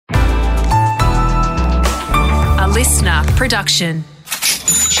listener production.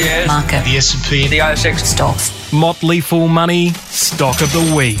 Shares, Market, the S&P, the ASX, stocks. Motley Fool Money Stock of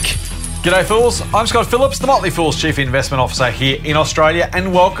the Week. G'day Fools, I'm Scott Phillips, the Motley Fool's Chief Investment Officer here in Australia,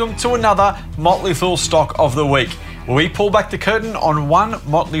 and welcome to another Motley Fool Stock of the Week, where we pull back the curtain on one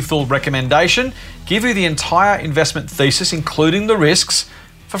Motley Fool recommendation, give you the entire investment thesis, including the risks,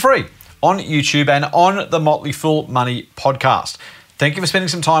 for free on YouTube and on the Motley Fool Money podcast. Thank you for spending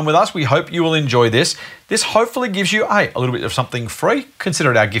some time with us. We hope you will enjoy this. This hopefully gives you a little bit of something free,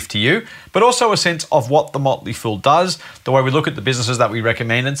 consider it our gift to you, but also a sense of what the Motley Fool does, the way we look at the businesses that we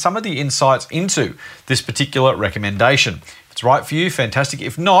recommend, and some of the insights into this particular recommendation. If it's right for you, fantastic.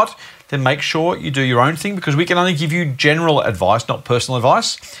 If not, then make sure you do your own thing, because we can only give you general advice, not personal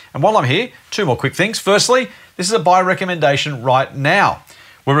advice. And while I'm here, two more quick things. Firstly, this is a buy recommendation right now.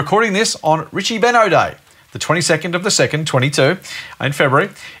 We're recording this on Richie Benno Day, the 22nd of the 2nd, 22, in February.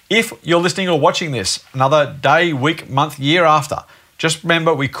 If you're listening or watching this another day, week, month, year after, just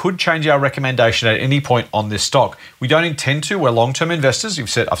remember we could change our recommendation at any point on this stock. We don't intend to. We're long-term investors. I've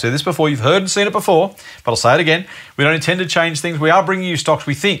said this before. You've heard and seen it before, but I'll say it again. We don't intend to change things. We are bringing you stocks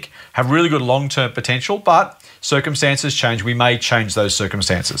we think have really good long-term potential, but circumstances change. We may change those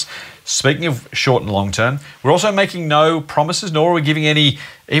circumstances. Speaking of short and long term, we're also making no promises, nor are we giving any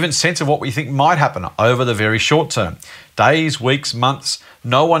even sense of what we think might happen over the very short term. Days, weeks, months,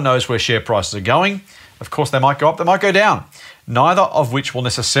 no one knows where share prices are going. Of course, they might go up, they might go down, neither of which will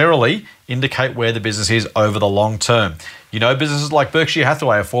necessarily indicate where the business is over the long term. You know, businesses like Berkshire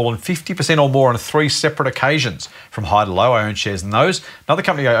Hathaway have fallen 50% or more on 3 separate occasions from high to low. I own shares in those. Another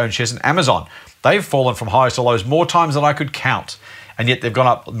company I own shares in, Amazon. They've fallen from highs to lows more times than I could count, and yet they've gone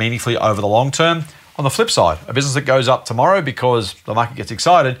up meaningfully over the long term. On the flip side, a business that goes up tomorrow because the market gets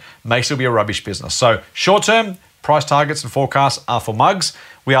excited may still be a rubbish business. So short term, price targets and forecasts are for mugs.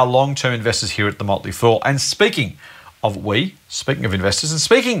 We are long-term investors here at the Motley Fool. And speaking of investors, and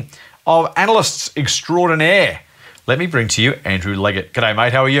speaking of analysts extraordinaire, let me bring to you Andrew Leggett. G'day,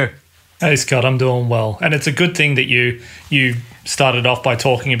 mate. How are you? Hey, Scott. I'm doing well. And it's a good thing that you started off by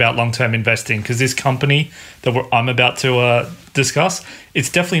talking about long-term investing, because this company that I'm about to discuss,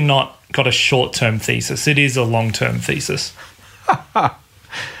 it's definitely not got a short-term thesis. It is a long-term thesis.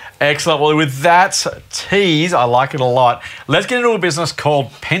 Excellent. Well, with that tease, I like it a lot. Let's get into a business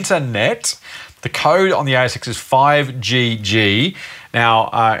called Pentanet. The code on the ASX is 5GG. Now,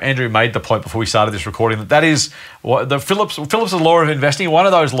 Andrew made the point before we started this recording that is what the Phillips' law of investing. One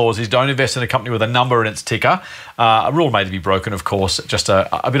of those laws is don't invest in a company with a number in its ticker. A rule made to be broken, of course. Just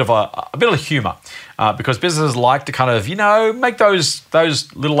a bit of humour, because businesses like to kind of make those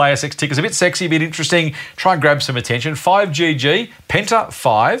little ASX tickers a bit sexy, a bit interesting. Try and grab some attention. 5GG, Penta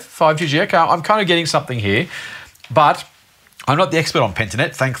 5GG. Okay, I'm kind of getting something here, but I'm not the expert on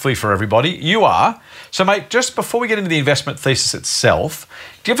Pentanet, thankfully for everybody. You are. So, mate, just before we get into the investment thesis itself,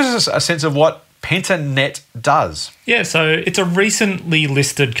 give us a sense of what Pentanet does. Yeah, so it's a recently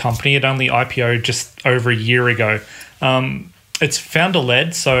listed company. It only IPO'd just over a year ago. It's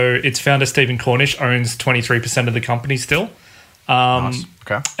founder-led, so its founder, Stephen Cornish, owns 23% of the company still. Nice.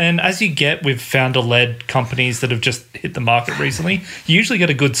 Okay. And as you get with founder-led companies that have just hit the market recently, you usually get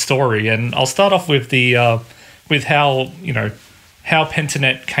a good story. And I'll start off with with how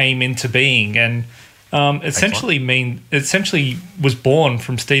Pentanet came into being, and essentially was born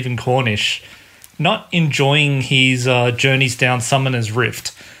from Stephen Cornish not enjoying his journeys down Summoner's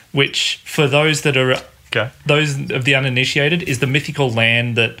Rift, which for those that are those of the uninitiated is the mythical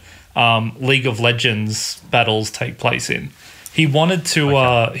land that League of Legends battles take place in. He wanted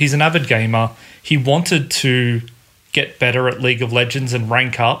to. He's an avid gamer. He wanted to get better at League of Legends and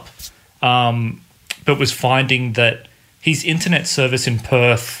rank up. But was finding that his internet service in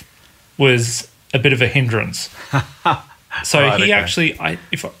Perth was a bit of a hindrance. So actually,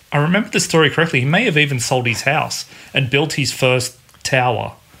 if I remember the story correctly, he may have even sold his house and built his first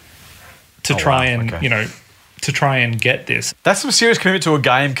tower to try and get this. That's some serious commitment to a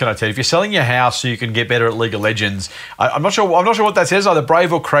game, can I tell you? If you're selling your house so you can get better at League of Legends, I'm not sure what that says, either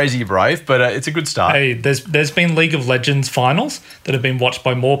brave or crazy brave, but it's a good start. Hey, there's been League of Legends finals that have been watched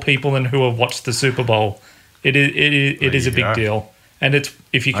by more people than who have watched the Super Bowl. It is a big deal, and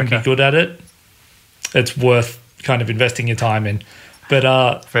if you can be good at it, it's worth kind of investing your time in.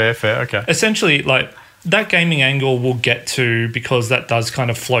 But fair, okay. Essentially, like that gaming angle we'll get to, because that does kind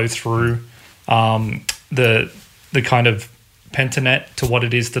of flow through the kind of Pentanet to what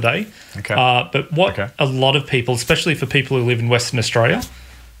it is today. Okay. But what a lot of people, especially for people who live in Western Australia,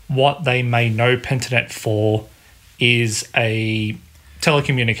 what they may know Pentanet for is a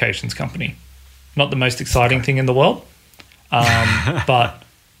telecommunications company. Not the most exciting thing in the world, but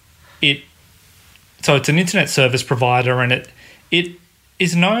it So it's an internet service provider, and it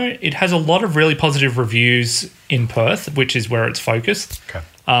has a lot of really positive reviews in Perth, which is where it's focused. Okay.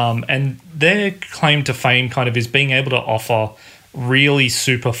 And their claim to fame kind of is being able to offer really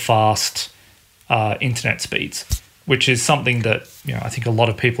super fast internet speeds, which is something that I think a lot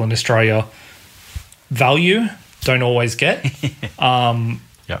of people in Australia value, don't always get.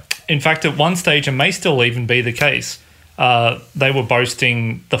 In fact, at one stage, and may still even be the case, they were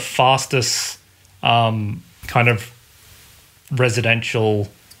boasting the fastest kind of residential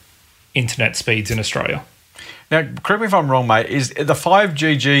internet speeds in Australia. Now, correct me if I'm wrong, mate, is the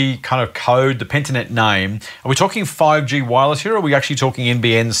 5GG kind of code, the Pentanet name, are we talking 5G wireless here, or are we actually talking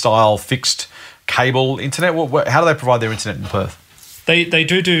NBN style fixed cable internet? How do they provide their internet in Perth? They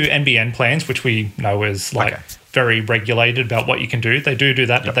do NBN plans, which we know is very regulated about what you can do. They do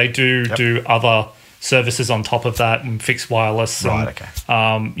that, but they do other services on top of that and fixed wireless. Right,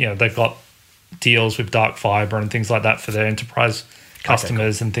 and, they've got deals with dark fiber and things like that for their enterprise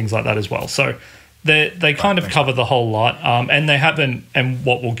customers and things like that as well. So they kind of cover the whole lot. And they haven't, and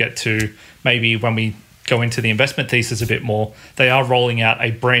what we'll get to maybe when we go into the investment thesis a bit more, they are rolling out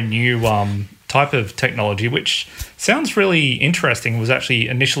a brand new type of technology, which sounds really interesting. It was actually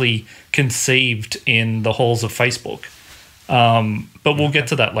initially conceived in the halls of Facebook. But we'll get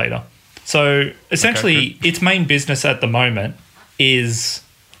to that later. So essentially, its main business at the moment is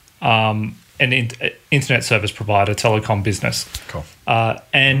an internet service provider, telecom business. Cool.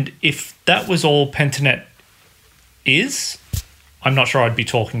 And if that was all Pentanet is, I'm not sure I'd be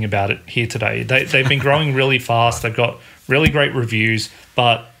talking about it here today. They've been growing really fast. They've got really great reviews,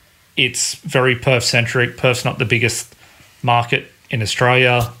 but it's very Perth-centric. Perth's not the biggest market in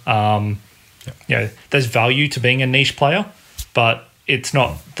Australia. There's value to being a niche player, but it's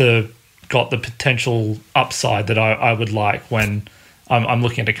not got the potential upside that I would like when I'm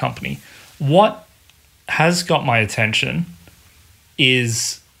looking at a company. What has got my attention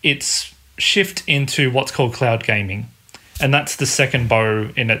is its shift into what's called cloud gaming. And that's the second bow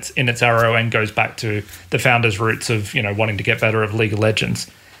in its arrow, and goes back to the founder's roots of wanting to get better at League of Legends.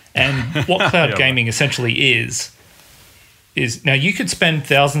 And what cloud gaming essentially is now you could spend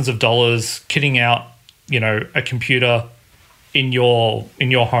thousands of dollars kitting out a computer in your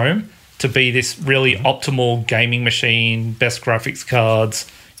home to be this really optimal gaming machine, best graphics cards,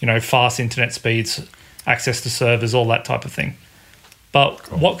 fast internet speeds, access to servers, all that type of thing.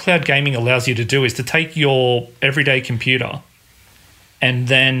 But what cloud gaming allows you to do is to take your everyday computer and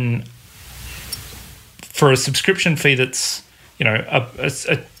then for a subscription fee that's,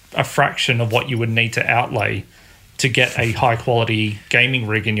 a fraction of what you would need to outlay to get a high quality gaming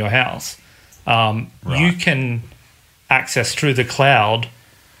rig in your house, you can access through the cloud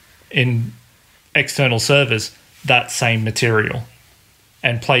in external servers that same material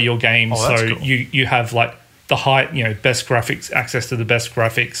and play your games. Cool. You have like the high, best graphics, access to the best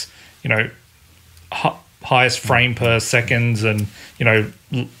graphics, highest frame per seconds, and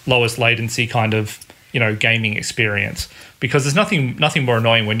lowest latency kind of gaming experience. Because there's nothing more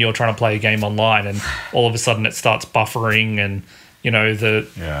annoying when you're trying to play a game online and all of a sudden it starts buffering and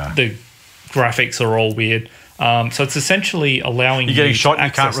the graphics are all weird. So it's essentially allowing you're getting you shot to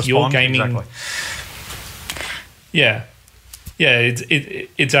and you can't access respond. your gaming. Exactly. Yeah, it's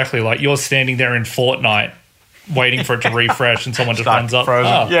exactly like you're standing there in Fortnite waiting for it to refresh and someone just runs up.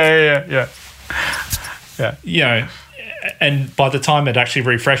 Frozen. Yeah. And by the time it actually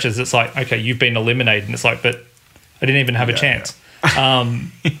refreshes, it's like, okay, you've been eliminated. And it's like, but I didn't even have a chance.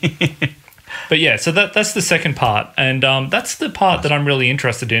 But yeah, so that's the second part. And that's the part that I'm really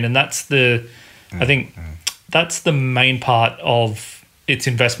interested in. And that's I think that's the main part of its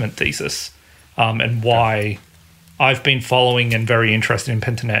investment thesis, and why I've been following and very interested in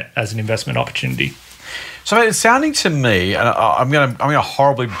Pentanet as an investment opportunity. So it's sounding to me, and I'm going to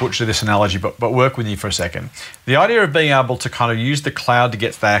horribly butcher this analogy, but work with you for a second. The idea of being able to kind of use the cloud to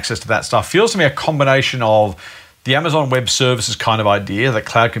get the access to that stuff feels to me a combination of the Amazon Web Services kind of idea, that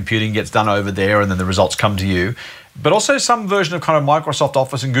cloud computing gets done over there and then the results come to you, but also some version of kind of Microsoft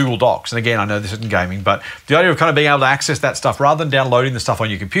Office and Google Docs. And again, I know this isn't gaming, but the idea of kind of being able to access that stuff rather than downloading the stuff on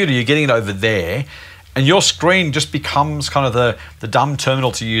your computer, you're getting it over there. And your screen just becomes kind of the dumb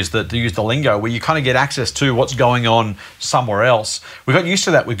terminal to use the lingo, where you kind of get access to what's going on somewhere else. We got used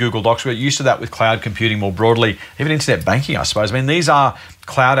to that with Google Docs. We got used to that with cloud computing more broadly, even internet banking, I suppose. I mean, these are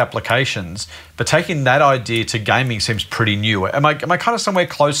cloud applications, but taking that idea to gaming seems pretty new. Am I kind of somewhere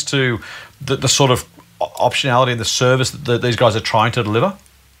close to the sort of optionality and the service that these guys are trying to deliver?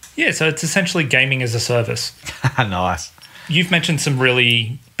 Yeah, so it's essentially gaming as a service. Nice. You've mentioned some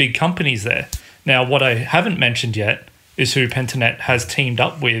really big companies there. Now, what I haven't mentioned yet is who Pentanet has teamed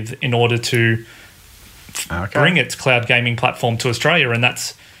up with in order to bring its cloud gaming platform to Australia, and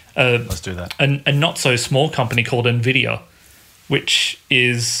that's Let's do that. A not so small company called Nvidia, which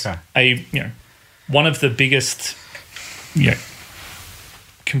is one of the biggest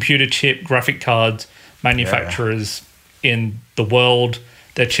computer chip graphic card manufacturers in the world.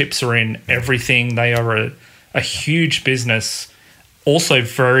 Their chips are in everything. They are a huge business. Also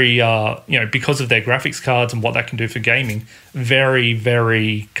very, because of their graphics cards and what that can do for gaming, very,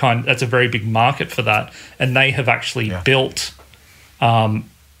 very that's a very big market for that. And they have actually built,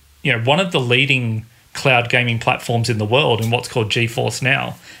 one of the leading cloud gaming platforms in the world in what's called GeForce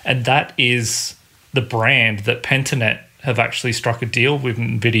Now. And that is the brand that Pentanet have actually struck a deal with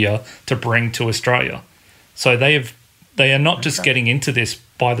Nvidia to bring to Australia. So they are not just getting into this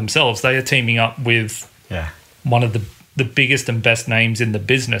by themselves. They are teaming up with one of the biggest and best names in the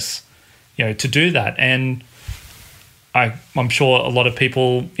business, to do that. And I'm sure a lot of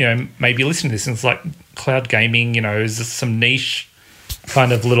people, may be listening to this and it's like cloud gaming, is some niche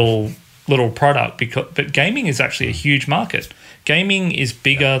kind of little product, but gaming is actually a huge market. Gaming is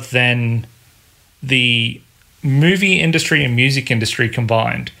bigger than the movie industry and music industry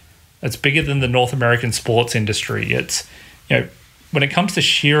combined. It's bigger than the North American sports industry. It's, when it comes to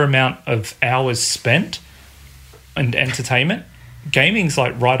sheer amount of hours spent and entertainment, gaming's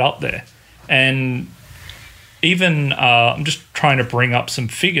like right up there. And even I'm just trying to bring up some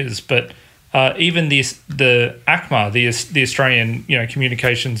figures, but even the ACMA, the Australian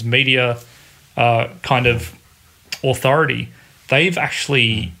Communications Media kind of authority, they've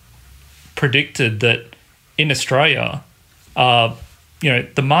actually predicted that in Australia,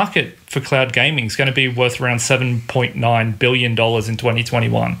 the market for cloud gaming is going to be worth around $7.9 billion in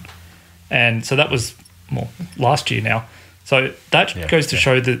 2021. And so that was last year now. So that goes to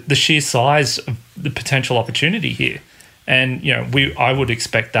show the sheer size of the potential opportunity here. And, I would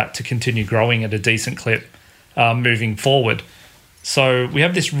expect that to continue growing at a decent clip moving forward. So we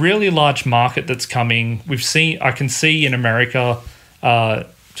have this really large market that's coming. I can see in America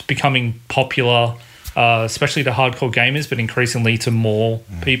it's becoming popular, especially to hardcore gamers, but increasingly to more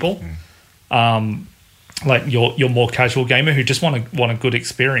people, like your more casual gamer who just want a good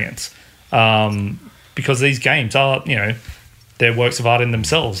experience, because these games are they're works of art in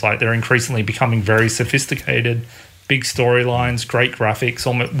themselves. Like they're increasingly becoming very sophisticated, big storylines, great graphics,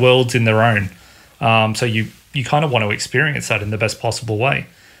 almost worlds in their own. So you kind of want to experience that in the best possible way,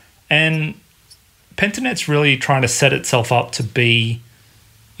 and Pentanet's really trying to set itself up to be,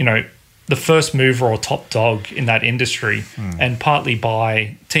 the first mover or top dog in that industry, and partly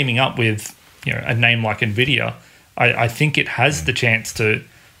by teaming up with a name like Nvidia, I think it has the chance to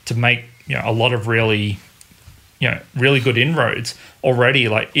make a lot of really good inroads already.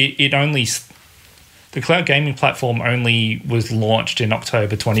 Like the cloud gaming platform only was launched in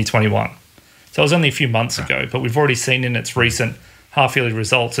October 2021, so it was only a few months ago. But we've already seen in its recent half-yearly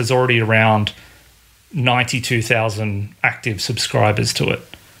results, there's already around 92,000 active subscribers to it.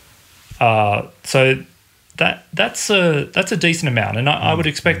 So that's a decent amount, and I would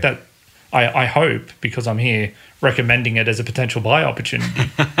expect that. I hope, because I'm here recommending it as a potential buy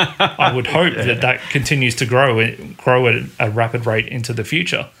opportunity, I would hope that continues to grow at a rapid rate into the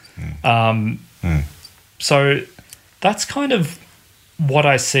future. So that's kind of what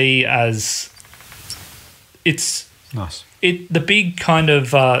I see as it's nice. The big kind of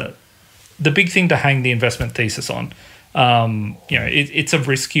the big thing to hang the investment thesis on. It's a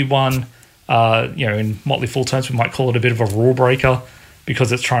risky one. In Motley Fool terms, we might call it a bit of a rule breaker,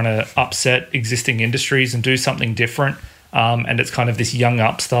 because it's trying to upset existing industries and do something different. And it's kind of this young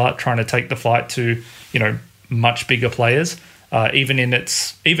upstart trying to take the fight to, much bigger players. Even in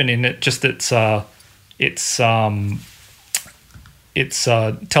its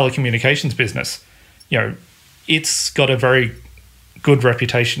telecommunications business, it's got a very good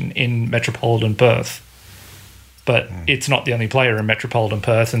reputation in metropolitan Perth. But it's not the only player in metropolitan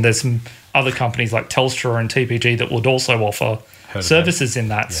Perth, and there's some other companies like Telstra and TPG that would also offer services in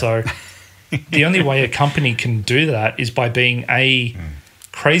that. Yeah. So the only way a company can do that is by being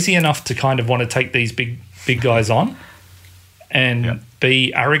crazy enough to kind of want to take these big guys on, and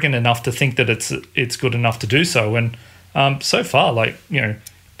be arrogant enough to think that it's good enough to do so. And so far,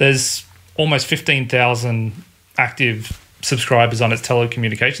 there's almost 15,000 active subscribers on its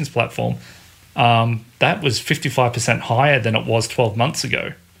telecommunications platform. That was 55% higher than it was 12 months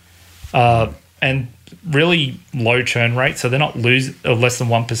ago. And really low churn rate, so they're not less than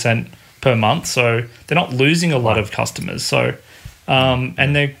 1% per month, so they're not losing a lot of customers. So,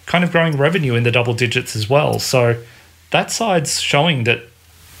 and they're kind of growing revenue in the double digits as well. So that side's showing that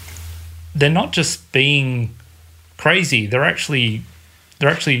they're not just being crazy. They're actually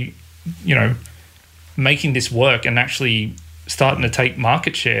making this work and actually starting to take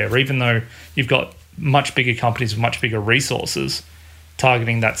market share, even though you've got much bigger companies with much bigger resources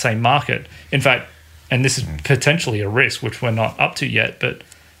targeting that same market. In fact, and this is potentially a risk, which we're not up to yet, but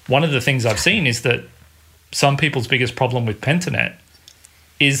one of the things I've seen is that some people's biggest problem with Pentanet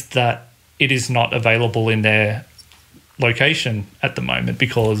is that it is not available in their location at the moment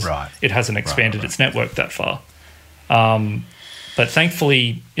because it hasn't expanded its network that far. But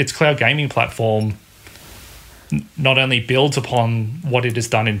thankfully, its cloud gaming platform not only builds upon what it has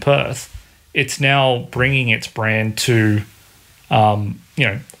done in Perth, it's now bringing its brand to, all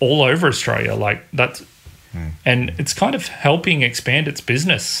over Australia. Like that's, and it's kind of helping expand its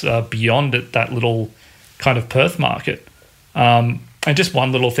business beyond that little kind of Perth market. And just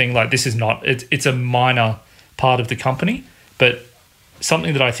one little thing, like this is not, it's a minor part of the company, but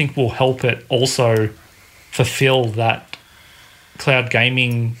something that I think will help it also fulfill that cloud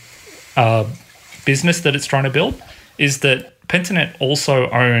gaming business that it's trying to build is that Pentanet also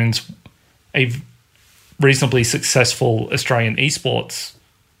owns a reasonably successful Australian esports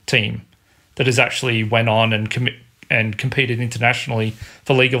team that has actually went on and competed internationally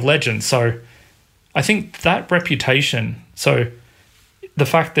for League of Legends. So I think that reputation, so the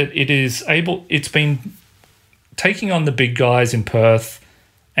fact that it's been taking on the big guys in Perth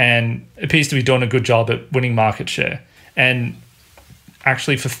and appears to be doing a good job at winning market share and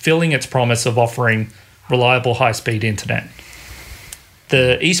actually fulfilling its promise of offering reliable high-speed internet.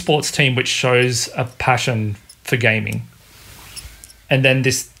 The esports team, which shows a passion for gaming. And then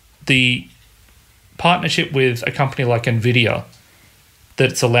the partnership with a company like NVIDIA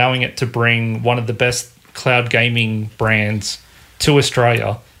that's allowing it to bring one of the best cloud gaming brands to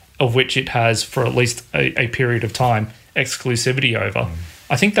Australia, of which it has for at least a period of time exclusivity over.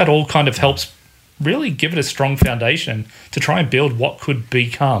 I think that all kind of helps really give it a strong foundation to try and build what could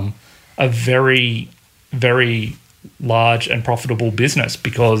become a very, very large and profitable business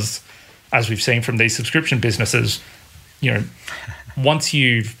because, as we've seen from these subscription businesses, once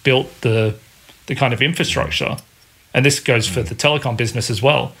you've built the kind of infrastructure, and this goes for the telecom business as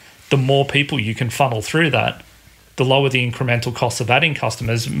well, the more people you can funnel through that, the lower the incremental cost of adding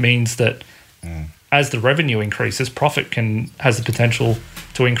customers means that as the revenue increases, profit has the potential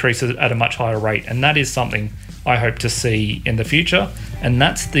to increase at a much higher rate. And that is something I hope to see in the future. And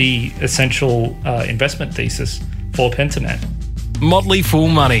that's the essential investment thesis for Pentanet. Motley Fool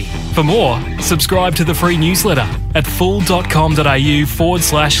Money. For more, subscribe to the free newsletter at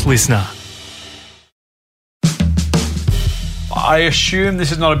fool.com.au/listener. I assume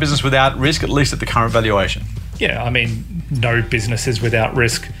this is not a business without risk, at least at the current valuation. Yeah, I mean, no business is without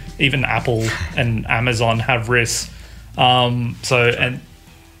risk. Even Apple and Amazon have risks. And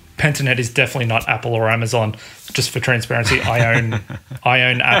Pentanet is definitely not Apple or Amazon. Just for transparency, I own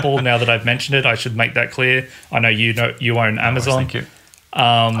Apple. Now that I've mentioned it, I should make that clear. I know you own Amazon. Thank you.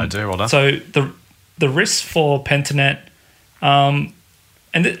 I do. Well done. So the risks for Pentanet, and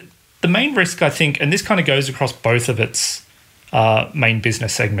the main risk, I think, and this kind of goes across both of its main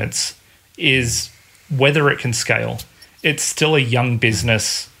business segments, is whether it can scale. It's still a young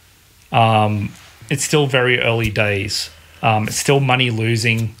business. It's still very early days. It's still money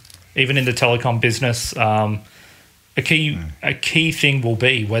losing, even in the telecom business. A key thing will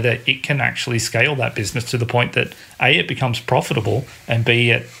be whether it can actually scale that business to the point that A, it becomes profitable, and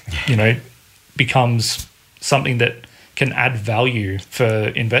B, it becomes something that can add value for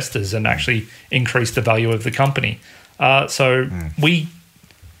investors and actually increase the value of the company.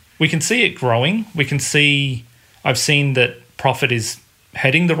 We can see it growing. I've seen that profit is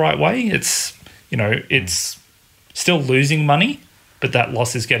heading the right way. It's still losing money, but that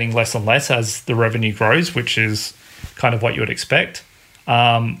loss is getting less and less as the revenue grows, which is kind of what you would expect.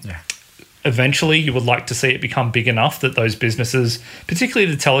 Eventually, you would like to see it become big enough that those businesses,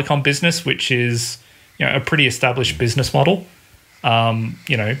 particularly the telecom business, which is a pretty established business model,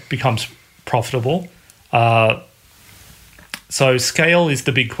 becomes profitable. So scale is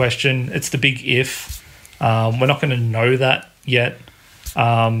the big question. It's the big if. We're not going to know that yet.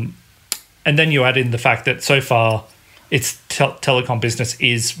 And then you add in the fact that so far its telecom business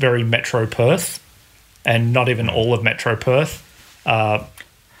is very Metro Perth and not even all of Metro Perth.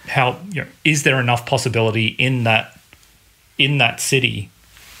 Is there enough possibility in that city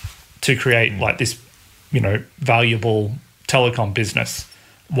to create like this, valuable telecom business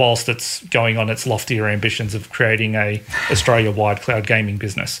whilst it's going on its loftier ambitions of creating a Australia-wide cloud gaming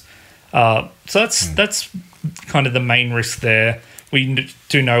business? So that's kind of the main risk there. We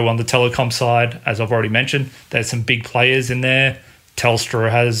do know on the telecom side, as I've already mentioned, there's some big players in there.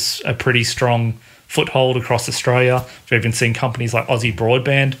 Telstra has a pretty strong foothold across Australia. We've even seen companies like Aussie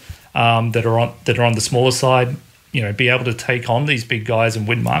Broadband that are on the smaller side, be able to take on these big guys and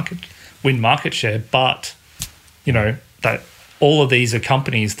win market share. But that all of these are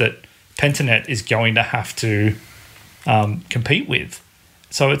companies that Pentanet is going to have to compete with.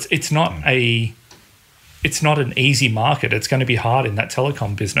 So it's not an easy market. It's going to be hard in that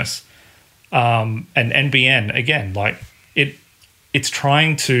telecom business. And NBN again, it's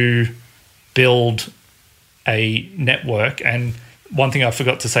trying to build a network. And one thing I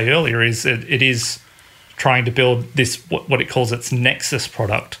forgot to say earlier is it is trying to build this what it calls its Nexus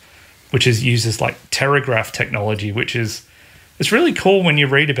product, which uses teragraph technology, which is it's really cool when you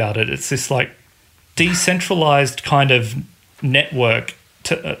read about it. It's this decentralized kind of network,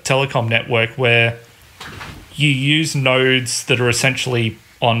 telecom network, where you use nodes that are essentially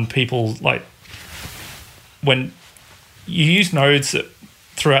on people, when you use nodes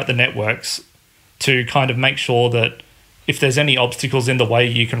throughout the networks to kind of make sure that if there's any obstacles in the way,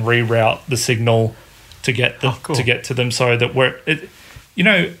 you can reroute the signal to get to get to them, so that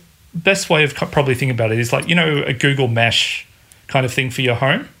best way of probably thinking about it is a Google Mesh kind of thing for your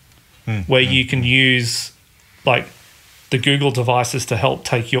home, where you can use the Google devices to help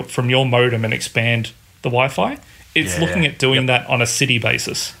take from your modem and expand the Wi-Fi. It's looking at doing that on a city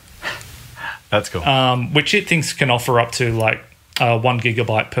basis. That's cool. Which it thinks can offer up to 1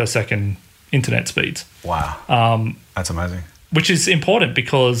 gigabyte per second internet speeds. Wow. That's amazing. Which is important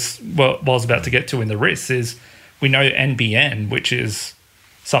because what I was about to get to in the risks is we know NBN, which is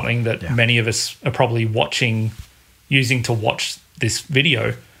something that many of us are probably using to watch this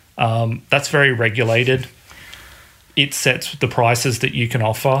video. That's very regulated. It sets the prices that you can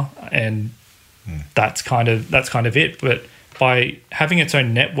offer, and that's kind of it. But by having its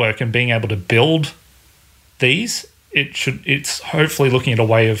own network and being able to build these, it's hopefully looking at a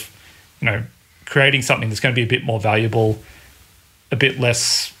way of creating something that's going to be a bit more valuable, a bit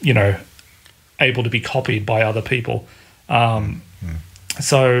less able to be copied by other people.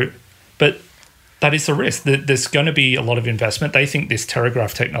 So, but that is the risk. There's going to be a lot of investment. They think this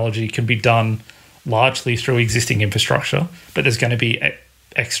teragraph technology can be done largely through existing infrastructure, but there's going to be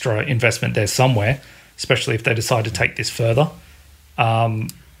extra investment there somewhere, especially if they decide to take this further.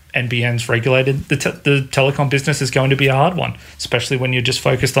 NBN's regulated. The telecom business is going to be a hard one, especially when you're just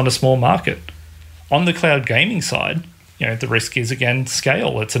focused on a small market. On the cloud gaming side, the risk is, again,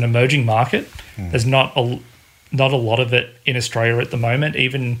 scale. It's an emerging market. There's not a lot of it in Australia at the moment.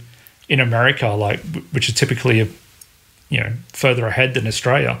 Even in America, which is typically further ahead than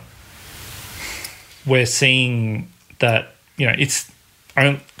Australia, we're seeing that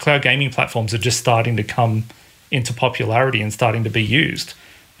cloud gaming platforms are just starting to come into popularity and starting to be used.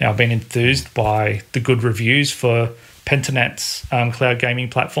 Now, I've been enthused by the good reviews for Pentanet's cloud gaming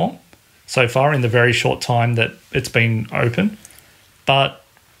platform so far in the very short time that it's been open. But,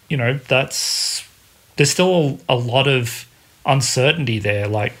 there's still a lot of uncertainty there,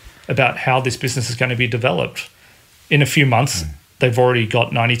 about how this business is going to be developed. In a few months, they've already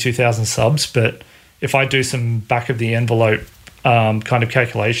got 92,000 subs, but if I do some back of the envelope kind of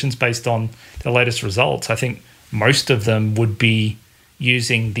calculations based on the latest results, I think most of them would be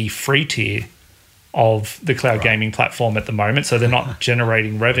using the free tier of the cloud gaming platform at the moment. So they're not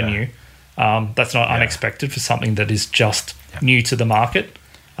generating revenue. That's not unexpected for something that is just new to the market.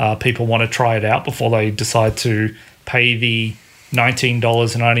 People want to try it out before they decide to pay the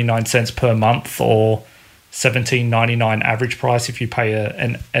 $19.99 per month or $17.99 average price if you pay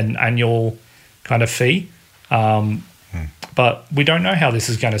an annual kind of fee. But we don't know how this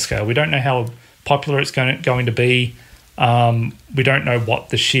is going to scale. We don't know how popular it's going to be. We don't know what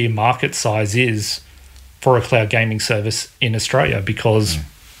the sheer market size is for a cloud gaming service in Australia, because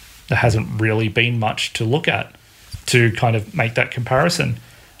there hasn't really been much to look at to kind of make that comparison.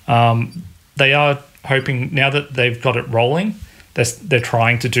 They are hoping, now that they've got it rolling, they're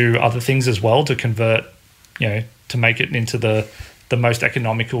trying to do other things as well to convert, to make it into the most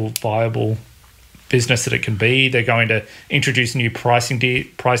economical, viable business that it can be. They're going to introduce new pricing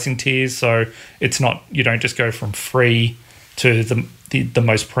tiers, so it's not, you don't just go from free to the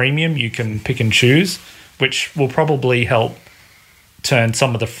most premium. You can pick and choose, which will probably help turn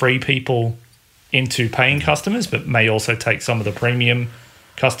some of the free people into paying customers, but may also take some of the premium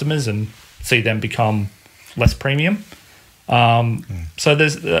customers and see them become less premium. So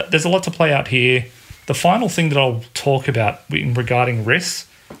there's a lot to play out here. The final thing that I'll talk about regarding risks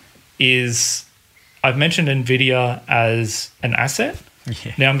is, I've mentioned NVIDIA as an asset.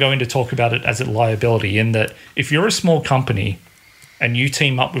 Yeah. Now I'm going to talk about it as a liability, in that if you're a small company and you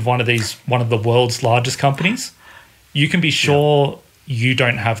team up with one of the world's largest companies, you can be sure you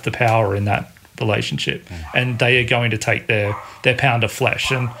don't have the power in that relationship, and they are going to take their pound of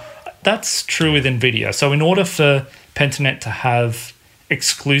flesh. And that's true with NVIDIA. So in order for Pentanet to have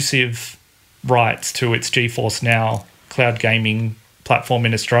exclusive rights to its GeForce Now cloud gaming platform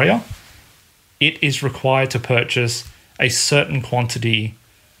in Australia, it is required to purchase a certain quantity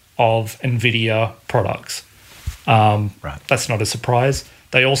of NVIDIA products. That's not a surprise.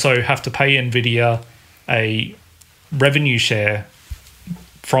 They also have to pay NVIDIA a revenue share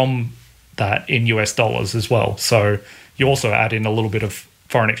from that in US dollars as well. So you also add in a little bit of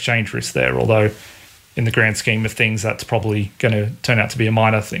foreign exchange risk there, although in the grand scheme of things, that's probably going to turn out to be a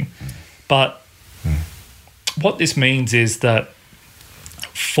minor thing. But what this means is that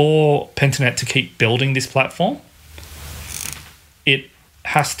for Pentanet to keep building this platform, it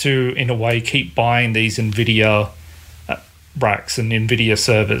has to, in a way, keep buying these NVIDIA racks and NVIDIA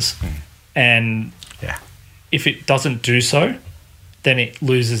servers. And if it doesn't do so, then it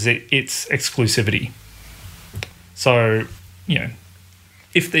loses its exclusivity. So,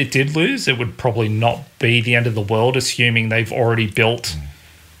 if it did lose, it would probably not be the end of the world, assuming they've already built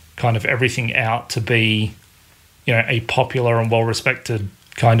kind of everything out to be, a popular and well-respected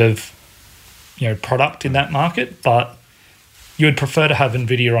kind of, product in that market. But you would prefer to have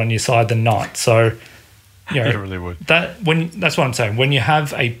NVIDIA on your side than not. So, you really would. That's what I'm saying. When you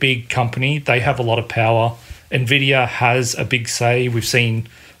have a big company, they have a lot of power. NVIDIA has a big say. We've seen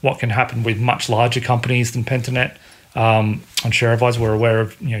what can happen with much larger companies than Pentanet. On ShareAdvise, we're aware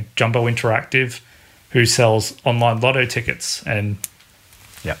of Jumbo Interactive, who sells online lotto tickets, and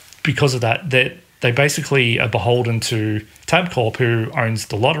because of that, they basically are beholden to Tabcorp, who owns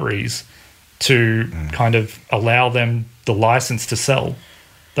the lotteries, to kind of allow them the license to sell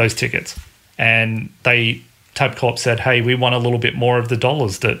those tickets. And Tabcorp said, "Hey, we want a little bit more of the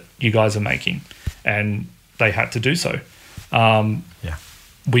dollars that you guys are making," and they had to do so.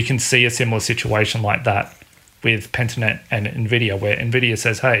 We can see a similar situation like that with Pentanet and NVIDIA, where NVIDIA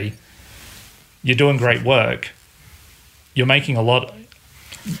says, "Hey, you're doing great work. You're making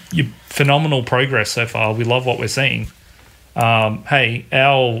phenomenal progress so far. We love what we're seeing. Hey,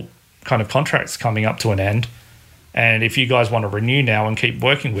 our kind of contract's coming up to an end, and if you guys want to renew now and keep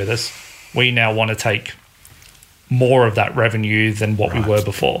working with us, we now want to take more of that revenue than what we were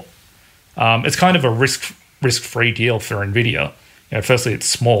before." It's kind of a risk-free deal for NVIDIA. Firstly, it's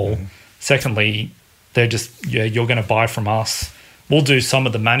small. Secondly, they're just, you're going to buy from us. We'll do some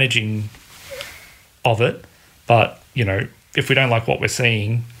of the managing of it, but, if we don't like what we're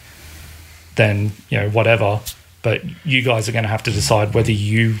seeing, then, whatever. But you guys are going to have to decide whether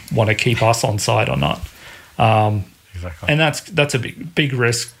you want to keep us on side or not. Exactly. And that's a big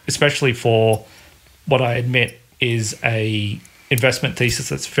risk, especially for what I admit is a investment thesis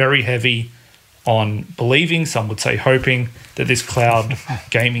that's very heavy on believing, some would say hoping, that this cloud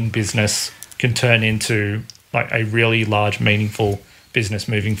gaming business can turn into like a really large, meaningful business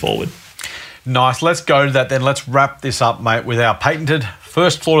moving forward. Nice. Let's go to that then. Let's wrap this up, mate, with our patented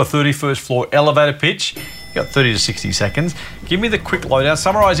first floor to 31st floor elevator pitch. You got 30 to 60 seconds. Give me the quick lowdown.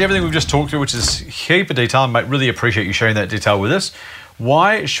 Summarise everything we've just talked through, which is a heap of detail, mate. Really appreciate you sharing that detail with us.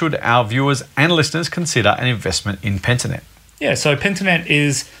 Why should our viewers and listeners consider an investment in Pentanet? Yeah, so Pentanet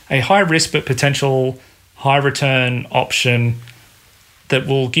is a high risk but potential high return option that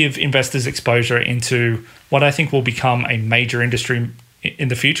will give investors exposure into what I think will become a major industry in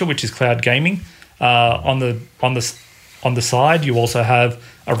the future, which is cloud gaming. On the side, you also have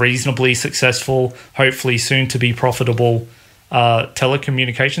a reasonably successful, hopefully soon to be profitable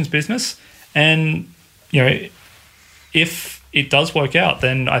telecommunications business. And if it does work out,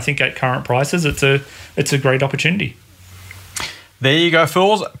 then I think at current prices, it's a great opportunity. There you go,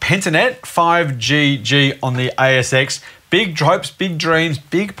 fools. Pentanet, 5GG on the ASX. Big hopes, big dreams,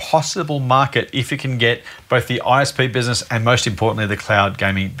 big possible market if you can get both the ISP business and, most importantly, the cloud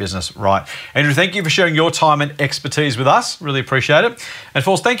gaming business right. Andrew, thank you for sharing your time and expertise with us. Really appreciate it. And,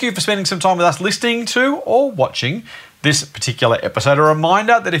 fools, thank you for spending some time with us listening to or watching this particular episode. A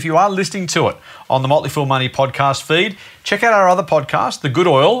reminder that if you are listening to it on the Motley Fool Money podcast feed, check out our other podcast, The Good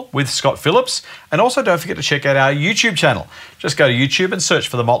Oil with Scott Phillips. And also don't forget to check out our YouTube channel. Just go to YouTube and search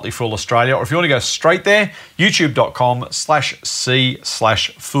for the Motley Fool Australia. Or if you want to go straight there,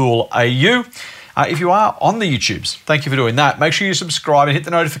 youtube.com/c/foolau. If you are on the YouTubes, thank you for doing that. Make sure you subscribe and hit the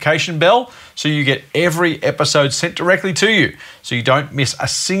notification bell so you get every episode sent directly to you, so you don't miss a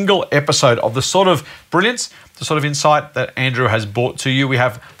single episode of the sort of brilliance, the the sort of insight that Andrew has brought to you. We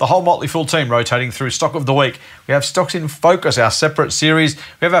have the whole Motley Fool team rotating through Stock of the Week. We have Stocks in Focus, our separate series.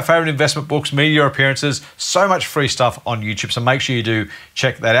 We have our favourite investment books, media appearances, so much free stuff on YouTube. So make sure you do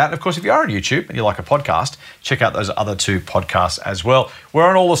check that out. And of course, if you are on YouTube and you like a podcast, check out those other 2 podcasts as well. We're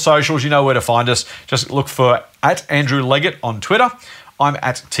on all the socials. You know where to find us. Just look for @AndrewLeggett on Twitter. I'm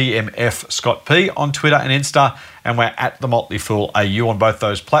 @TMFScottP on Twitter and Insta, and we're @The Motley Fool AU on both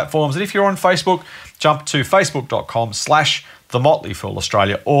those platforms. And if you're on Facebook, jump to facebook.com/The Motley Fool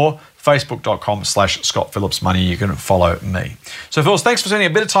Australia or facebook.com/Scott Phillips Money. You can follow me. So, Phils, thanks for spending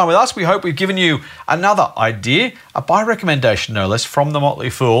a bit of time with us. We hope we've given you another idea, a buy recommendation, no less, from the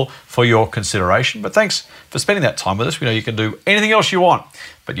Motley Fool for your consideration. But thanks for spending that time with us. We know you can do anything else you want,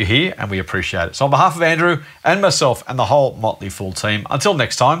 but you're here and we appreciate it. So, on behalf of Andrew and myself and the whole Motley Fool team, until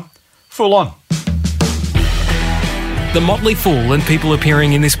next time, Fool on. The Motley Fool and people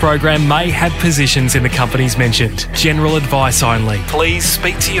appearing in this program may have positions in the companies mentioned. General advice only. Please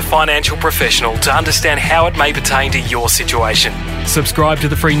speak to your financial professional to understand how it may pertain to your situation. Subscribe to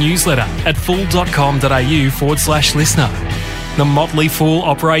the free newsletter at fool.com.au/listener. The Motley Fool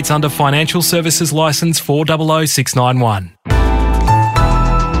operates under Financial Services Licence 400691.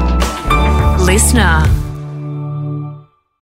 Listener.